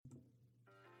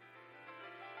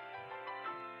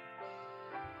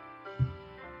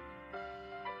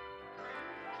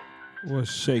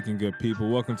What's shaking, good people?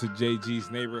 Welcome to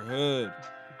JG's Neighborhood.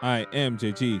 I am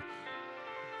JG.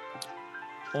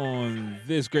 On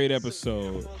this great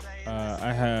episode,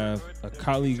 I have a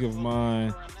colleague of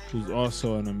mine who's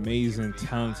also an amazing,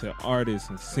 talented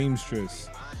artist and seamstress,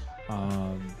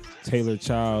 Taylor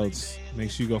Childs.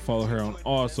 Make sure you go follow her on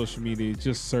all social media.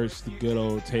 Just search the good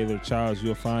old Taylor Childs.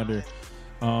 You'll find her.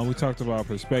 We talked about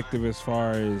perspective as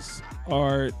far as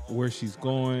art, where she's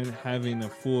going, having a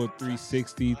full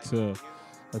 360 to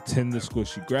attend the school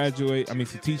she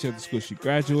to teach at the school she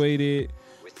graduated,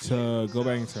 to go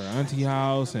back into her auntie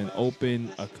house and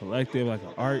open a collective like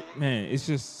an art. Man, it's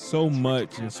just so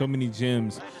much and so many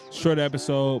gems. Short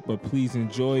episode, but please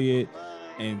enjoy it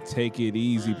and take it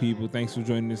easy, people. Thanks for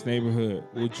joining this neighborhood.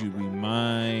 Would you be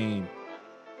mine?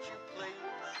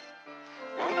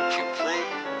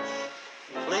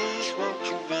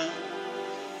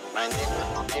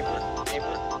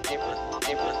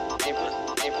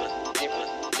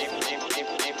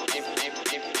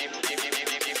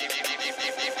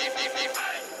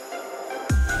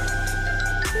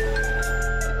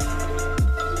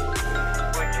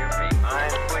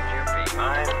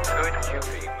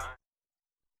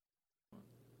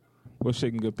 What's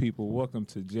shaking, good people? Welcome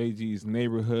to JG's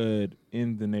Neighborhood.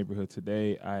 In the neighborhood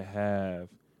today, I have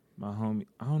my homie.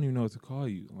 I don't even know what to call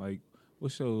you. Like,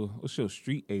 what's your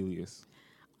street alias?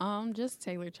 Just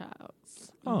Taylor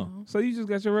Childs. Oh, so you just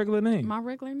got your regular name? My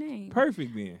regular name.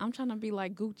 Perfect then. I'm trying to be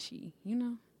like Gucci, you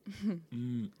know.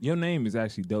 Your name is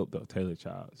actually dope though, Taylor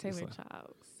Childs. Taylor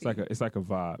Childs. It's like a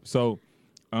vibe. So,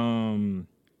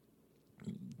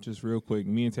 just real quick,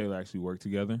 me and Taylor actually work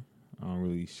together. I don't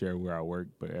really share where I work,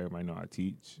 but everybody know I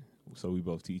teach. So we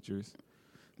both teachers.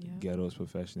 Yeah. Ghettoest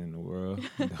profession in the world.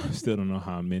 Still don't know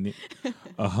how I'm in it.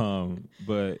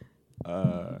 But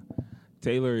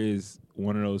Taylor is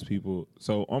one of those people.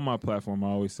 So on my platform, I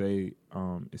always say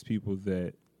it's people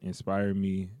that inspire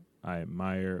me, I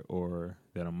admire, or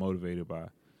that I'm motivated by.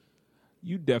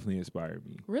 You definitely inspire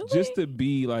me. Really? Just to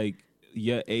be like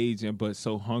your age but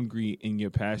so hungry and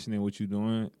you're passionate in what you're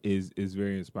doing is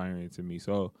very inspiring to me.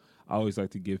 So I always like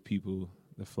to give people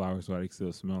the flowers while they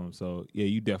still smell them. So yeah,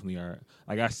 you definitely are.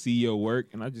 Like, I see your work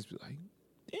and I just be like,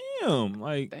 damn.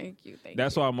 Like, thank you.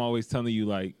 That's why I'm always telling you,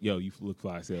 like, yo, you look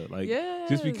fly as hell. Like, yes.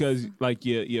 Just because like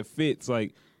your fits,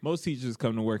 like most teachers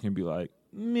come to work and be like,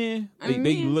 meh.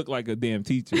 They look like a damn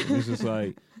teacher. It's just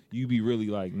like you be really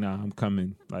like, nah, I'm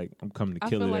coming to kill it every day. I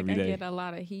feel like I get a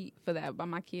lot of heat for that by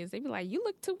my kids. They be like, you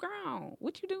look too grown.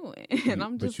 What you doing? And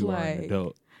I'm just but you like, are an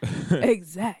adult.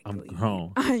 Exactly. I'm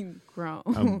grown.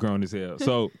 I'm grown as hell.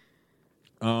 So,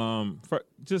 I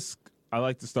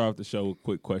like to start off the show with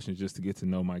quick questions just to get to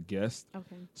know my guest.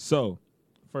 Okay. So,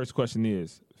 first question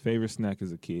is, favorite snack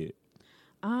as a kid?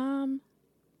 The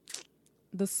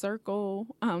Circle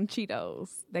Cheetos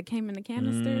that came in the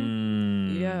canister.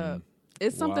 Yeah.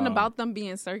 It's something about them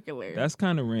being circular. That's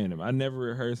kind of random. I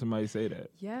never heard somebody say that.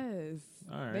 Yes.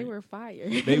 All right. They were fire.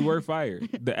 They were fire.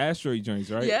 The asteroid joints,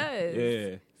 right? Yes.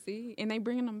 Yeah. See? And they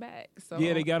bringing them back. So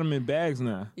yeah, they got them in bags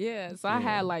now. Yeah. So I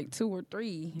had like 2 or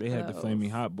 3. They had the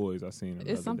Flaming Hot Boys. I seen them.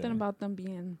 It's something about them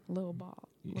being little ball.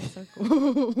 Yeah. Little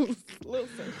circles. Little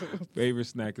circles. Favorite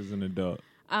snack as an adult?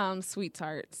 Sweet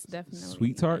tarts, definitely.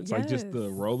 Sweet tarts? Yes. Like just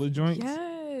the roller joints?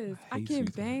 Yes. I can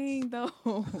bang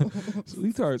though.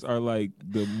 Sweet tarts are like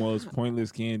the most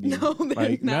pointless candy. No, they're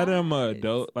like now not. that I'm an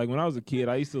adult, like when I was a kid,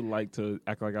 I used to like to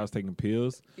act like I was taking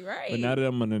pills. Right. But now that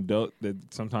I'm an adult that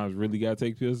sometimes really gotta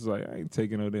take pills, it's like I ain't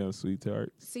taking no damn sweet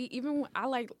tarts. See, even when I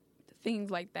like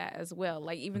things like that as well.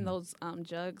 Like even those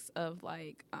jugs of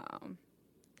like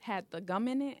had the gum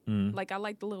in it. Like I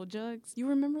like the little jugs. You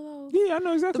remember those? Yeah, I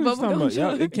know exactly what you're talking about.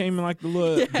 Yeah, it came in like the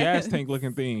little Yes. gas tank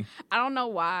looking thing. I don't know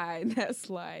why. That's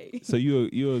like So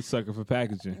you a sucker for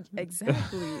packaging.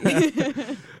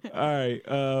 Exactly. All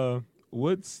right.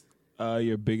 What's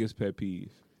your biggest pet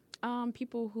peeve?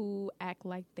 People who act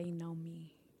like they know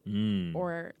me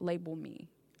or label me.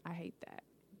 I hate that.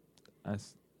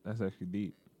 That's actually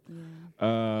deep.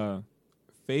 Yeah.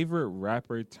 Favorite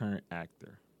rapper turned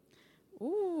actor?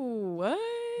 Ooh, what?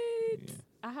 Yeah.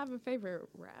 I have a favorite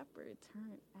rapper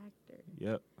turned actor.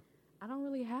 Yep. I don't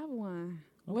really have one.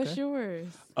 Okay. What's yours?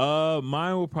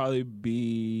 Mine will probably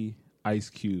be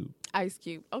Ice Cube. Ice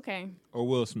Cube. Okay. Or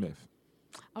Will Smith.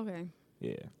 Okay.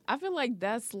 Yeah. I feel like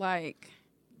that's like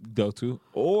Go-to.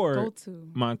 Or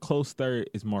go-to. my close third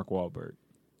is Mark Wahlberg.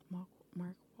 Mark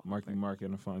Wahlberg. Mark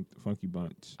and the Funky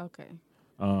Bunch. Okay.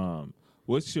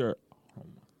 What's your...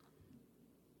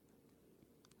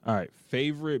 All right,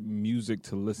 favorite music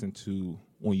to listen to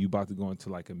when you about to go into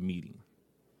like a meeting?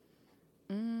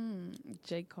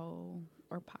 J. Cole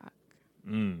or Pac.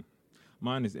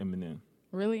 Mine is Eminem.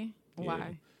 Really?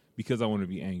 Why? Because I want to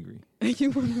be angry.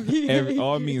 You want to be angry.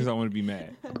 All means I want to be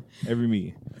mad. Every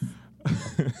meeting.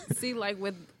 See, like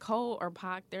with Cole or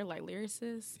Pac, they're like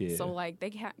lyricists. Yeah. So like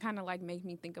they kind of like make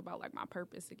me think about like my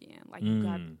purpose again. Like you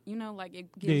got, like it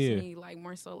gives me like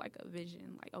more so like a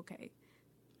vision. Like, okay,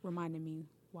 reminding me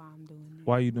why I'm doing it.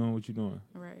 Why you doing what you're doing?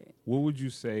 Right. What would you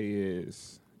say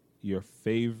is your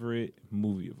favorite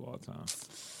movie of all time?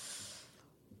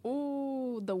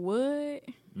 Ooh, The Wood.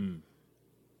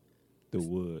 The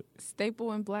Wood.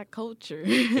 Staple in Black culture.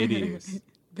 It is.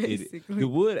 Basically. The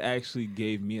Wood actually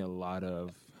gave me a lot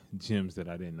of gems that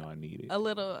I didn't know I needed. A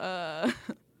little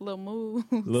moves.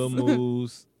 Little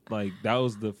moves. Like, that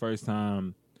was the first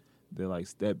time that, like,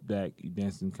 Step Back, You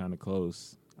Dancing Kind of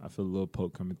Close. I feel a little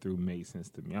poke coming through made sense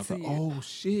to me. I was like, oh,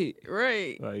 shit.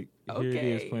 Right. Like, here it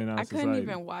is playing out I society. couldn't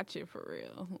even watch it for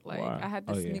real. Like, Why? I had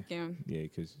to sneak in. Yeah,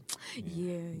 because...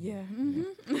 Yeah.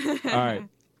 All right.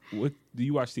 What do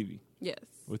you watch TV? Yes.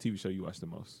 What TV show you watch the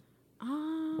most?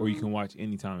 Or you can watch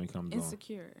anytime it comes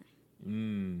Insecure.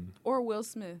 on. Or Will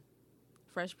Smith.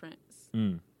 Fresh Prince.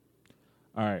 All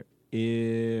right.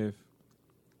 If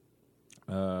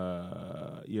I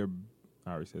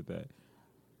already said that.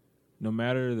 No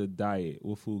matter the diet,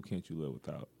 what food can't you live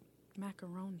without?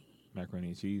 Macaroni. Macaroni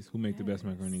and cheese. Who make the best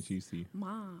macaroni and cheese to you?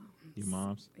 Moms. Your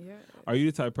moms? Yeah. Are you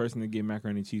the type of person to get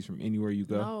macaroni and cheese from anywhere you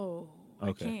go? No.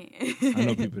 Okay. I can't. I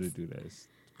know people that do that.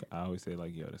 I always say,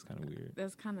 like, yo, that's kind of weird.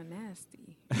 That's kind of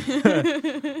nasty.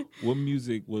 What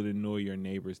music would annoy your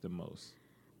neighbors the most?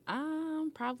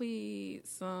 Probably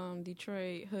some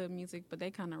Detroit hood music, but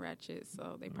they kind of ratchet,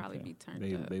 so they probably be turned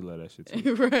up. They love that shit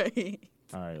too. Right.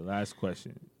 All right, last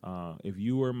question. If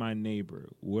you were my neighbor,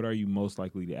 what are you most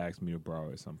likely to ask me to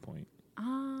borrow at some point?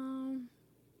 I'm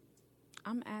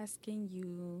asking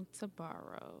you to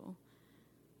borrow.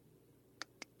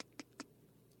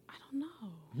 I don't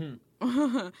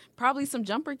know. Probably some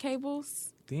jumper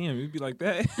cables. Damn, it'd be like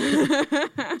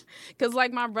that. Because,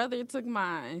 like, my brother took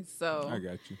mine, so. I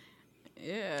got you.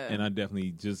 Yeah. And I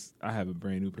definitely I have a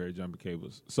brand new pair of jumper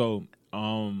cables. So,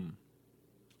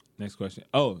 next question.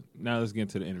 Oh, now let's get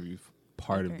into the interview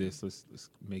part of this.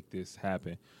 Let's make this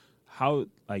happen. How,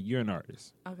 like, you're an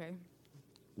artist. Okay.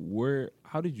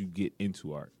 How did you get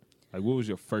into art? Like, what was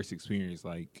your first experience?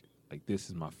 Like this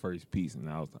is my first piece, and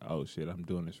I was like, oh shit, I'm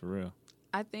doing this for real.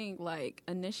 I think, like,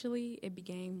 initially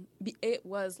it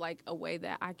was like a way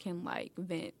that I can, like,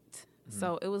 vent.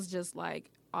 So it was just like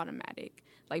automatic.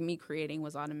 Like, me creating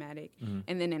was automatic.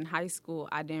 And then in high school,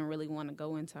 I didn't really want to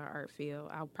go into our art field.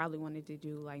 I probably wanted to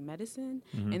do, like, medicine.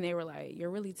 And they were like, you're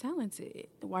really talented.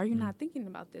 Why are you not thinking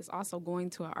about this? Also going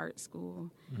to an art school.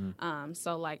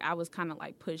 So, like, I was kind of,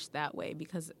 like, pushed that way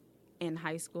because in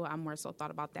high school, I more so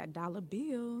thought about that dollar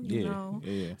bill, you know?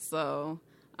 Yeah. So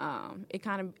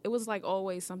it was, like,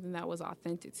 always something that was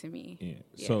authentic to me.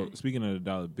 Yeah. So, speaking of the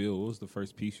dollar bill, what was the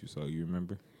first piece you saw? You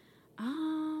remember?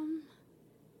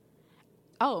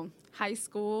 High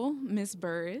school, Miss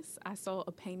Burris. I saw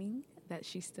a painting that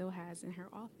she still has in her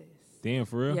office. Damn,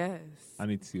 for real? Yes. I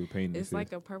need to see what painting this is. It's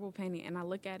like a purple painting, and I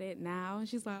look at it now, and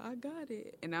she's like, I got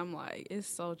it. And I'm like, it's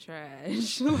so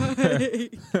trash.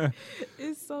 Like,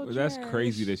 it's so trash. That's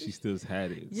crazy that she still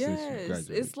had it since she graduated.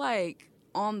 It's like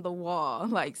on the wall,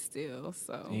 like, still.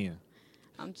 So damn.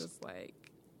 I'm just like.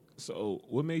 So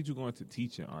what made you go into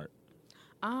teaching art?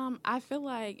 I feel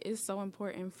like it's so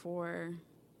important for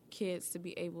kids to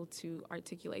be able to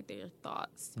articulate their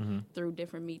thoughts through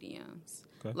different mediums.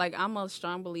 Okay. Like, I'm a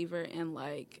strong believer in,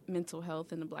 like, mental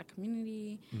health in the Black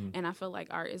community, and I feel like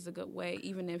art is a good way,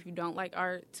 even if you don't like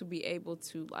art, to be able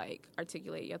to, like,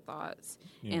 articulate your thoughts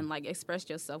and, like, express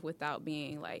yourself without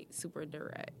being, like, super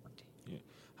direct. Yeah.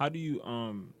 How do you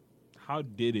how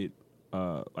did it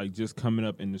like, just coming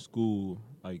up in the school,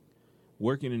 like,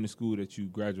 working in the school that you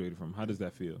graduated from, how does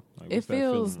that feel? Like, it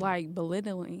feels like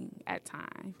belittling at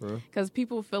times. Because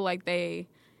people feel like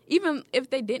even if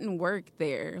they didn't work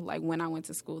there, like when I went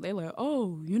to school, they're like,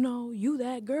 oh, you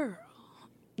that girl.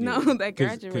 Yeah. No, that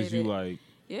graduated. Because you like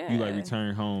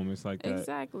return home. It's like that.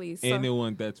 Exactly. And it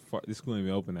wasn't that far. The school ain't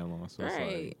been open that long. So right.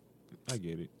 It's like, I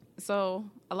get it. So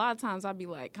a lot of times I'll be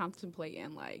like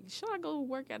contemplating, like, should I go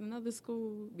work at another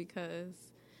school? Because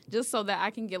just so that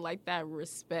I can get, like, that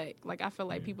respect. Like, I feel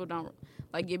like people don't,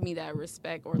 like, give me that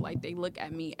respect, or, like, they look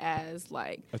at me as,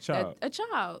 like, a child.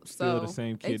 Still the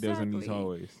same kid that was in these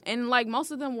hallways. And, like,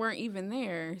 most of them weren't even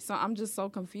there. So I'm just so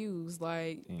confused.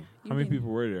 Like, how many people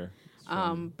were there?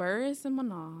 Burris and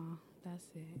Manal. That's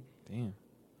it. Damn.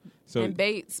 So, and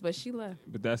Bates, but she left.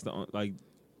 But that's the, like,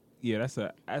 yeah,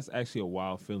 that's actually a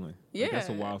wild feeling. Yeah. Like, that's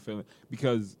a wild feeling.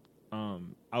 Because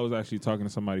I was actually talking to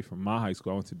somebody from my high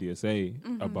school. I went to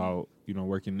DSA about,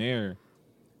 working there.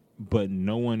 but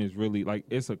no one is really like,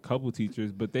 it's a couple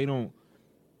teachers, but they don't,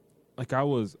 like,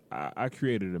 I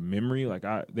created a memory, like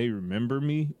they remember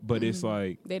me, but it's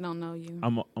like they don't know you.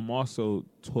 I'm also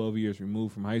 12 years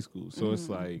removed from high school, so it's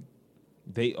like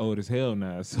they old as hell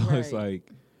now. So it's like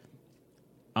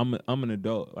I'm an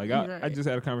adult. Like I just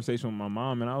had a conversation with my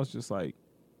mom, and I was just like,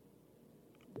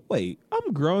 wait,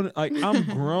 I'm grown. Like I'm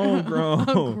grown.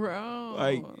 I'm grown.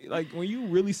 Like when you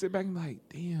really sit back and be like,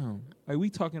 damn, like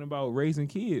we talking about raising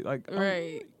kids. Like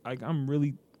I'm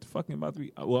really fucking about to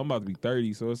be. Well, I'm about to be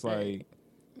 30, so it's like.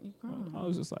 I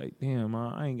was just like, damn,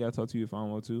 I ain't gotta talk to you if I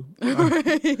don't want to.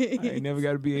 I ain't never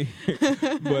gotta be in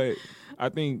here. But I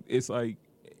think it's like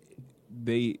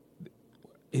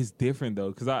it's different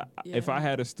though, because if I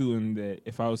had a student that,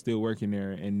 if I was still working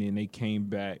there and then they came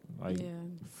back like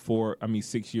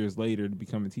 6 years later to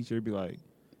become a teacher, it'd be like,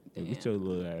 hey, get your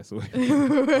little ass away.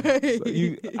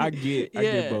 So I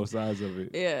get both sides of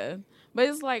it. Yeah, but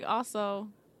it's like also,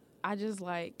 I just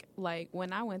like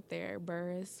when I went there,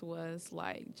 Burris was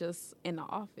like just in the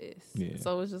office. Yeah.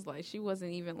 So it was just like she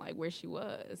wasn't even like where she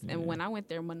was. Yeah. And when I went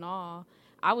there, Manal,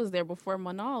 I was there before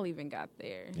Manal even got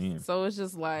there. Damn. So it's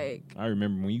just like, I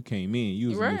remember when you came in, you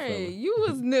was a new fella. You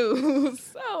was new.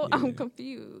 So I'm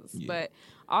confused. Yeah. But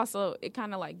also it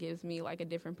kind of like gives me like a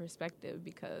different perspective,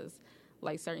 because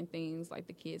like certain things like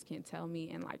the kids can't tell me,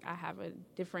 and like I have a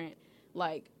different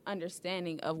like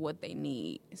understanding of what they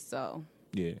need. So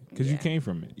yeah, because you came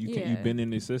from it. You've been in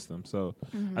the system. So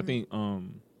I think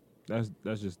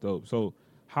that's just dope. So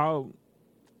how,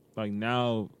 like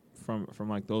now from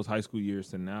like those high school years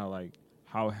to now, like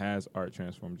how has art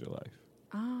transformed your life?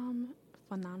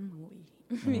 Phenomenally.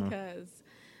 Because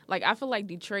like I feel like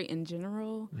Detroit in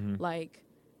general, like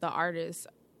the artists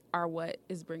are what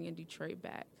is bringing Detroit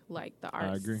back. Like the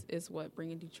arts is what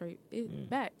bringing Detroit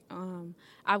back.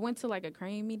 I went to like a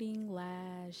Crane meeting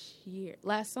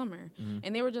last summer,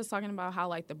 and they were just talking about how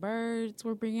like the Birds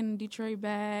were bringing Detroit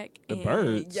back. The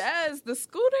Birds? Yes, the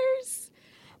Scooters.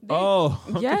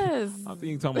 Yes. I think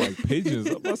you're talking about like pigeons.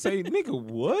 I'm about to say, nigga,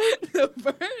 what? The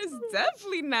Birds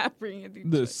definitely not bringing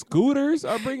Detroit. The Scooters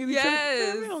are bringing Detroit?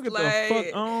 Yes. They don't get the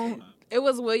fuck on. It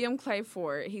was William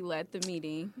Clayford. He led the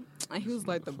meeting. And he was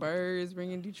like, the Birds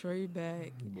bringing Detroit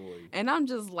back. Boy. And I'm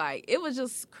just like, it was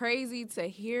just crazy to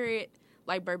hear it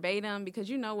like verbatim, because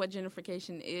you know what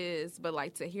gentrification is, but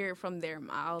like to hear it from their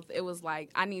mouth, it was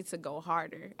like, I need to go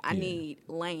harder. I need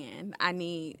land. I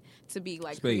need to be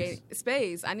like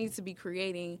space. I need to be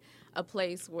creating a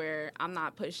place where I'm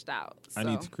not pushed out. So. I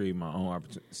need to create my own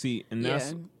opportunity. See, and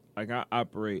that's like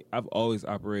I've always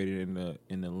operated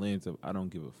in the lens of I don't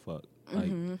give a fuck. Like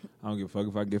I don't give a fuck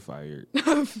if I get fired.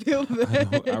 I feel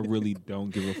that. I really don't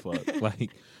give a fuck.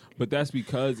 Like, but that's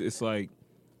because it's like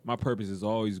my purpose is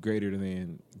always greater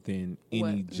than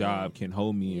any job can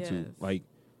hold me into. Like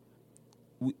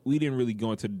we didn't really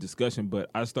go into the discussion, but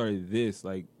I started this.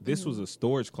 Like this was a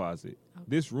storage closet. Okay.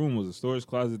 This room was a storage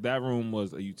closet. That room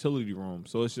was a utility room.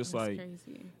 So it's just that's like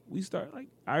crazy. We start like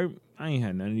I ain't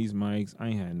had none of these mics. I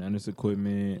ain't had none of this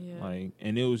equipment. Yeah. Like,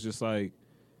 and it was just like,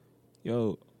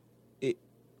 yo,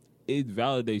 it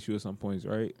validates you at some points,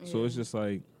 right? Yeah. So it's just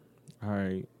like, all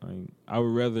right, like I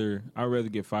would rather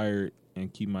get fired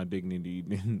and keep my dignity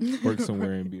than work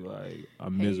somewhere and be like,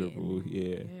 I'm miserable.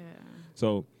 Yeah.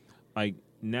 So like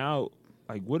now,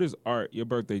 like what is art? Your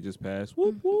birthday just passed.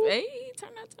 Whoop, whoop. Hey, turn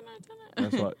up.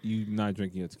 That's why you not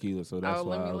drinking your tequila, so that's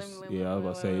why I was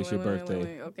about to say it's your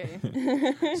birthday.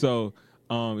 Okay. So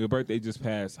your birthday just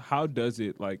passed. How does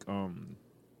it like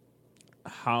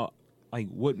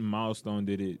what milestone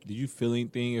did you feel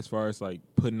anything as far as like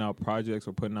putting out projects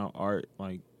or putting out art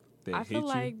like that I feel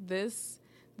like this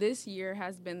year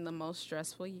has been the most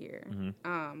stressful year.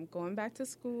 Going back to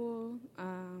school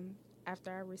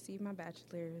after I received my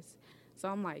bachelor's, so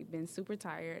I'm like been super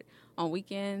tired. On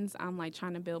weekends I'm like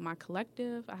trying to build my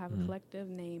collective. I have a collective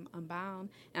named Unbound,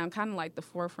 and I'm kind of like the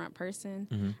forefront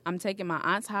person. I'm taking my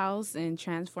aunt's house and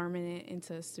transforming it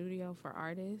into a studio for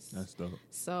artists. That's dope.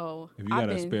 So if you got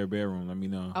a spare bedroom, let me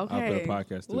know. Okay. I'll put a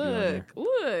podcast studio in there.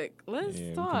 Look, let's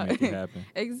talk. We can make it happen.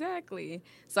 Exactly.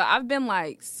 So I've been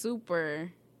like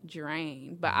super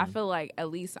drained, but I feel like at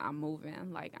least I'm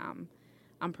moving. Like I'm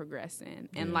progressing.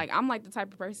 And like I'm like the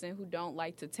type of person who don't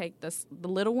like to take the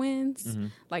little wins.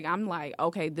 Like I'm like,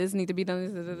 okay, this needs to be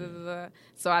done.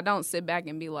 So I don't sit back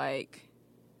and be like,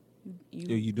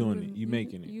 you doing it. You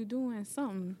making it. You doing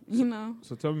something, you know.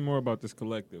 So tell me more about this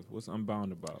collective. What's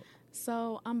Unbound about?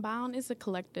 So Unbound is a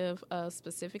collective of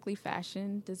specifically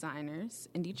fashion designers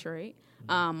in Detroit.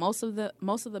 Most of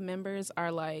the members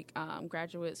are like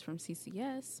graduates from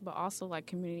CCS, but also like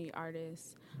community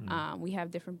artists. We have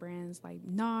different brands like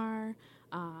NAR,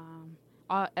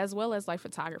 as well as like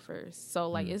photographers. So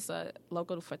like it's a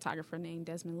local photographer named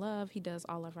Desmond Love. He does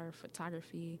all of our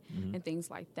photography and things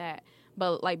like that.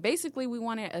 But like basically we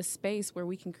wanted a space where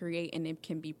we can create and it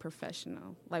can be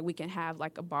professional. Like we can have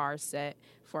like a bar set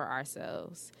for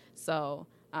ourselves. So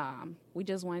we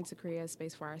just wanted to create a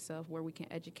space for ourselves where we can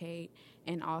educate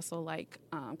and also like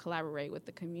collaborate with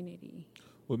the community.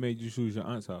 What made you choose your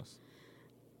aunt's house?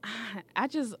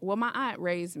 My aunt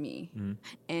raised me,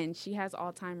 and she has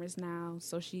Alzheimer's now,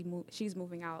 so she's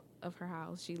moving out of her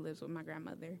house. She lives with my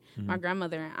grandmother. My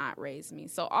grandmother and aunt raised me.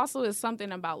 So also it's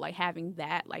something about like having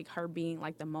that, like her being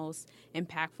like the most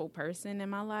impactful person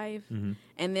in my life,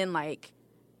 and then like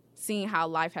seeing how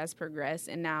life has progressed,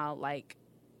 and now like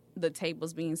the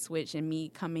tables being switched and me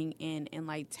coming in and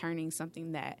like turning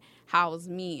something that housed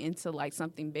me into like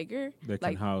something bigger that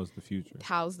can like, house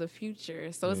the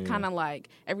future. So it's kind of like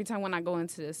every time when I go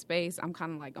into this space, I'm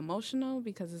kind of like emotional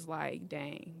because it's like,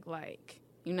 dang, like,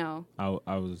 you know,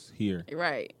 I was here,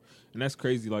 right? And that's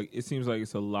crazy. Like it seems like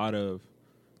it's a lot of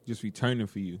just returning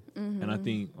for you, and I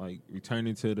think like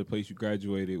returning to the place you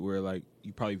graduated where like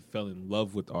you probably fell in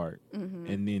love with art,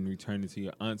 and then returning to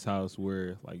your aunt's house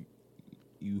where like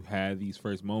you had these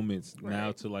first moments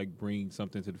now to like bring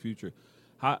something to the future.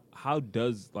 How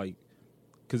does like,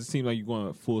 because it seems like you're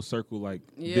going full circle like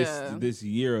this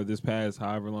year or this past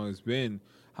however long it's been.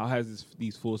 How has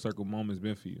these full circle moments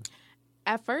been for you?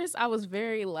 At first I was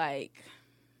very like,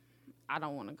 I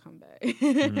don't want to come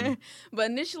back. But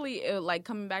initially it, like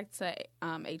coming back to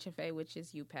HFA, which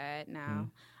is UPAD now,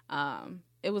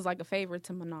 it was like a favor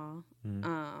to Manal.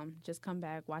 Just come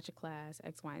back, watch a class,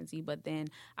 X, Y, and Z. But then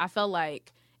I felt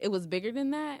like it was bigger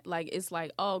than that. Like, it's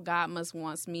like, oh, God must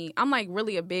wants me. I'm like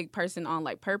really a big person on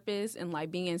like purpose and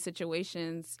like being in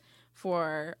situations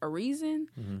for a reason.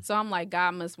 So I'm like,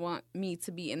 God must want me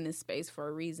to be in this space for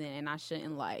a reason, and I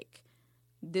shouldn't like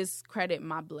discredit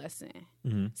my blessing.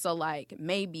 So like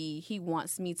maybe he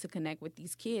wants me to connect with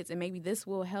these kids, and maybe this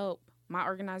will help my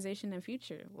organization in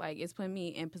future. Like it's putting me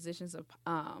in positions of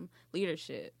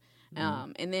leadership,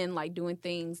 and then like doing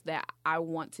things that I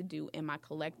want to do in my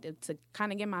collective to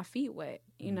kind of get my feet wet,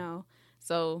 you know.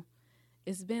 So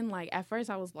it's been like at first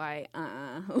I was like,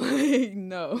 like,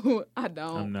 no, I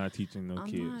don't. I'm not teaching no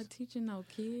kids. I'm not teaching no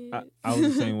kids. I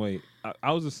was the same way.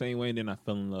 I was the same way, and then I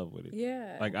fell in love with it.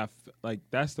 Yeah. Like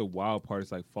that's the wild part.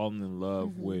 It's like falling in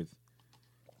love with,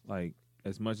 like,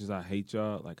 as much as I hate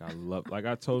y'all, like I love. Like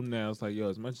I told him that I was like, yo,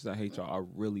 as much as I hate y'all, I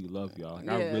really love y'all. Like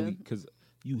I really, because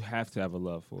you have to have a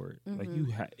love for it. Like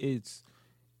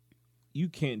you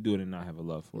can't do it and not have a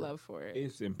love for it.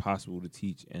 It's impossible to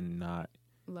teach and not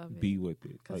be with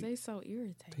it. Because like, they so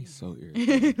irritating. They so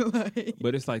irritating. Like,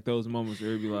 but it's like those moments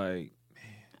where it be like,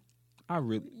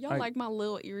 y'all like my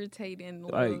little irritating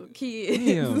little kids.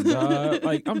 Damn, dog.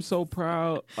 Like I'm so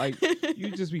proud. Like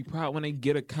you just be proud when they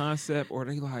get a concept or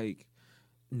they like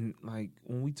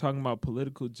when we talking about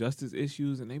political justice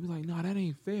issues and they be like, no, that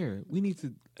ain't fair. We need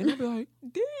to, and they be like,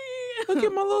 damn, look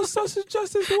at my little social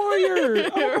justice warrior.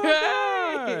 Oh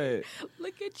my God.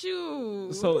 Look at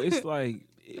you. So it's like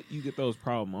you get those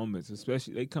proud moments,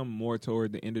 especially they come more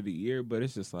toward the end of the year, but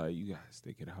it's just like you gotta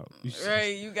stick it out.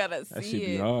 You gotta see it. That should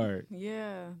be hard.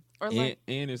 Yeah. Or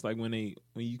and it's like when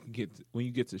you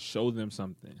get to show them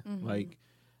something. Like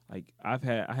I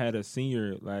had a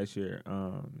senior last year.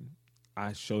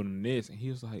 I showed him this, and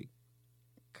he was like,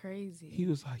 crazy. He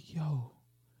was like, yo,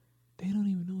 they don't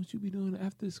even know what you be doing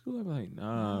after school. I'm like,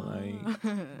 nah,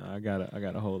 I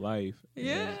got a whole life.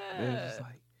 Yeah. They're just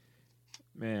like,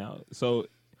 man. So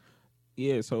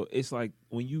yeah, so it's like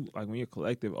when your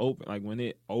collective open, like when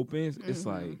it opens, it's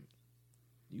like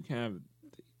you can have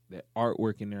that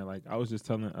artwork in there. Like I was just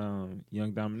telling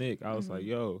young Dominic, I was like,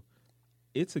 yo,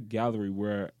 it's a gallery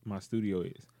where my studio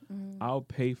is. I'll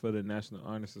pay for the National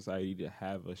Honor Society to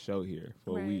have a show here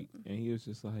for a week. And he was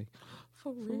just like,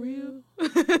 for real? I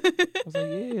was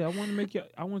like, yeah,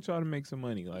 I want y'all to make some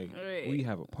money. Like we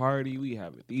have a party, we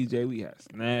have a DJ, we have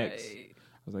snacks. I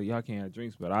was like, y'all can't have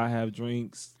drinks, but I have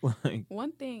drinks. Like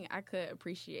one thing I could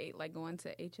appreciate like going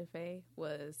to HFA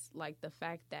was like the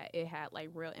fact that it had like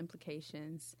real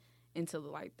implications into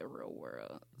like the real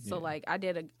world. So like I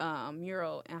did a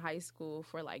mural in high school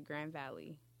for like Grand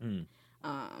Valley.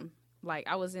 Like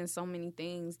I was in so many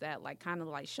things that like kind of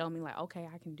like showed me like, okay,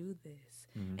 I can do this.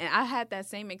 And I had that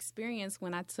same experience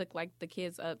when I took like the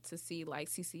kids up to see like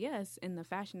CCS in the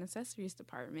fashion accessories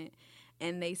department,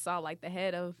 and they saw like the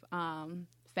head of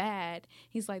FAD.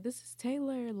 He's like, this is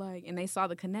Taylor, like, and they saw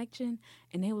the connection,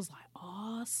 and they was like,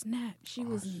 oh snap, she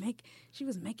was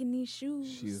making these shoes.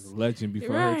 She's a legend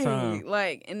before her time.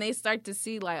 Like, and they start to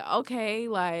see like, okay,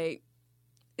 like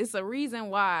it's a reason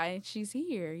why she's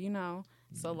here, you know.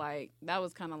 So like that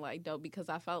was kind of like dope because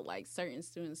I felt like certain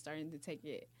students starting to take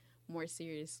it more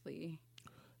seriously.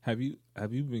 Have you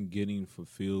been getting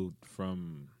fulfilled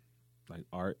from like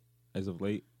art as of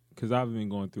late? Because I've been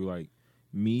going through like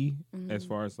me as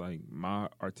far as like my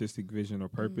artistic vision or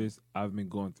purpose. I've been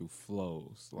going through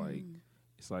flows. Like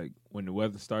it's like when the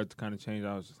weather started to kind of change,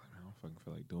 I was just like, I don't fucking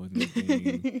feel like doing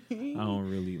anything. I don't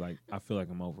really like. I feel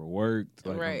like I'm overworked.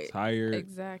 Like I'm tired.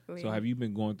 Exactly. So have you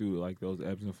been going through like those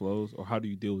ebbs and flows, or how do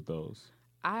you deal with those?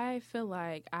 I feel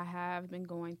like I have been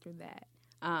going through that.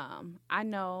 I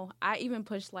know I even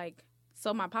pushed like,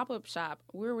 so my pop-up shop,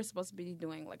 we were supposed to be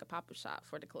doing like a pop-up shop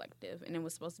for the collective, and it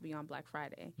was supposed to be on Black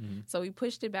Friday. So we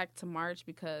pushed it back to March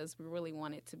because we really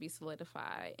wanted to be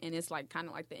solidified, and it's like kind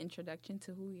of like the introduction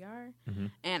to who we are.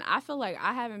 And I feel like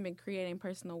I haven't been creating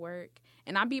personal work,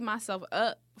 and I beat myself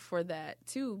up for that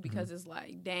too because it's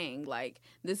like, dang, like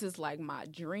this is like my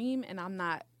dream, and I'm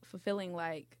not fulfilling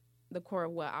like the core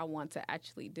of what I want to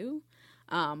actually do.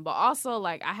 But also,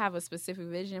 like, I have a specific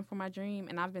vision for my dream,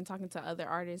 and I've been talking to other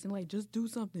artists and, like, just do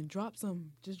something, drop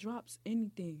something, just drops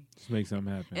anything. Just make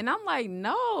something happen. And I'm like,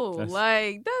 no, that's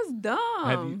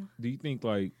dumb. Do you think,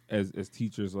 like, as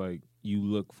teachers, like, you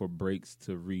look for breaks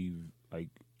to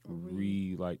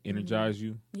energize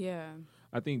you? Yeah.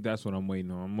 I think that's what I'm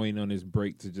waiting on. I'm waiting on this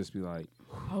break to just be like,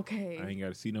 okay, I ain't got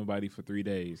to see nobody for 3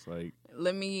 days. Like,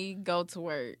 let me go to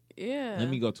work. Yeah. Let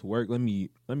me go to work. Let me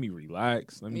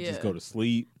relax. Let me just go to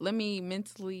sleep. Let me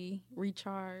mentally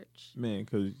recharge. Man,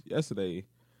 because yesterday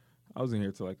I was in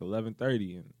here till like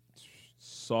 11:30 and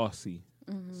saucy.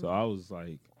 So I was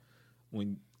like,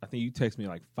 when I think you texted me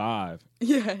like 5.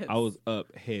 Yes. I was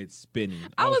up, head spinning.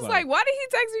 I was like, why did he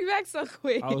text me back so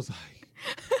quick? I was like,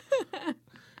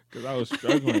 because I was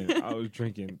struggling. I was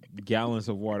drinking gallons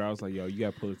of water. I was like, yo, you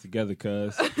got to pull it together,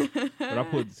 cuz. But I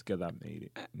pulled it together. I made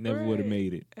it. Never would have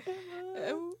made it.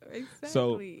 Exactly.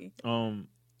 So,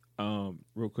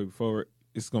 real quick before,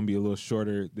 it's going to be a little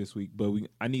shorter this week, but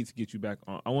I need to get you back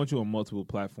on. I want you on multiple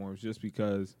platforms just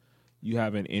because you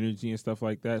have an energy and stuff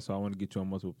like that. So I want to get you on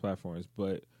multiple platforms.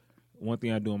 But one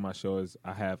thing I do on my show is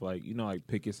I have like, you know, like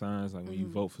picket signs. Like when you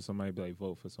vote for somebody, be like,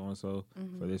 vote for so-and-so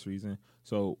for this reason.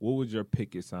 So what would your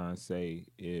picket sign say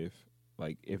if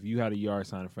you had a yard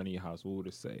sign in front of your house, what would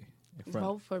it say?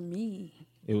 Vote for me.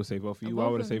 It would say vote for you. Why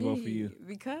would it say vote for you?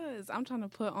 Because I'm trying to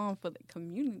put on for the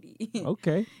community.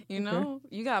 Okay. You know,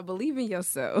 you gotta believe in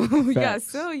yourself. You gotta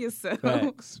sell yourself.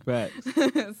 Facts.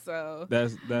 So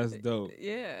that's dope.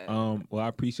 Yeah. Well, I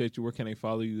appreciate you. Where can they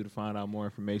follow you to find out more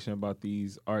information about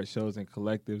these art shows and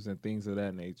collectives and things of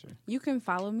that nature? You can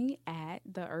follow me at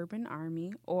The Urban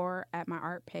Army or at my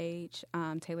art page,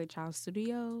 Taylor Child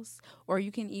Studios, or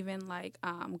you can even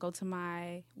go to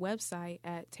my website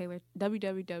at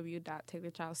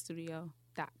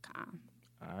www.taylorchildstudio.com.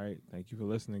 All right. Thank you for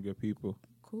listening, good people.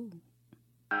 Cool.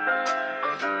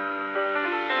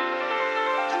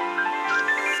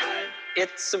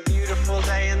 It's a beautiful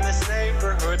day in this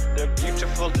neighborhood, a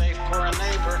beautiful day for a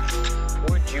neighbor.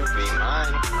 Would you be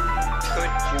mine?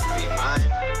 Could you be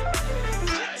mine?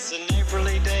 It's a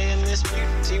neighborly day in this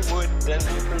beauty wood, a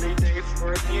neighborly day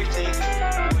for a beauty.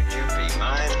 Would you be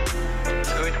mine?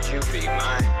 Could you be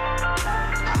mine? I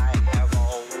have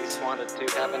always wanted to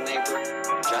have a neighbor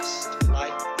just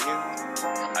like you.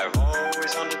 I've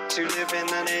always wanted to live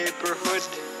in a neighborhood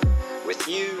with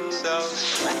you, so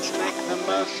let's make the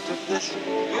most of this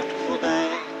beautiful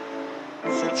day.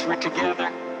 Since we're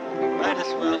together, we might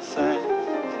as well say,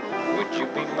 would you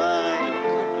be mine?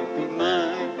 Could you be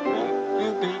mine? Won't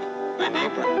you be my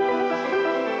neighbor?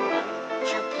 Won't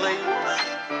you please?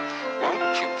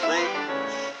 Won't you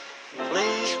please?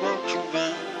 Please won't you be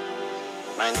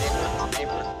my neighbor?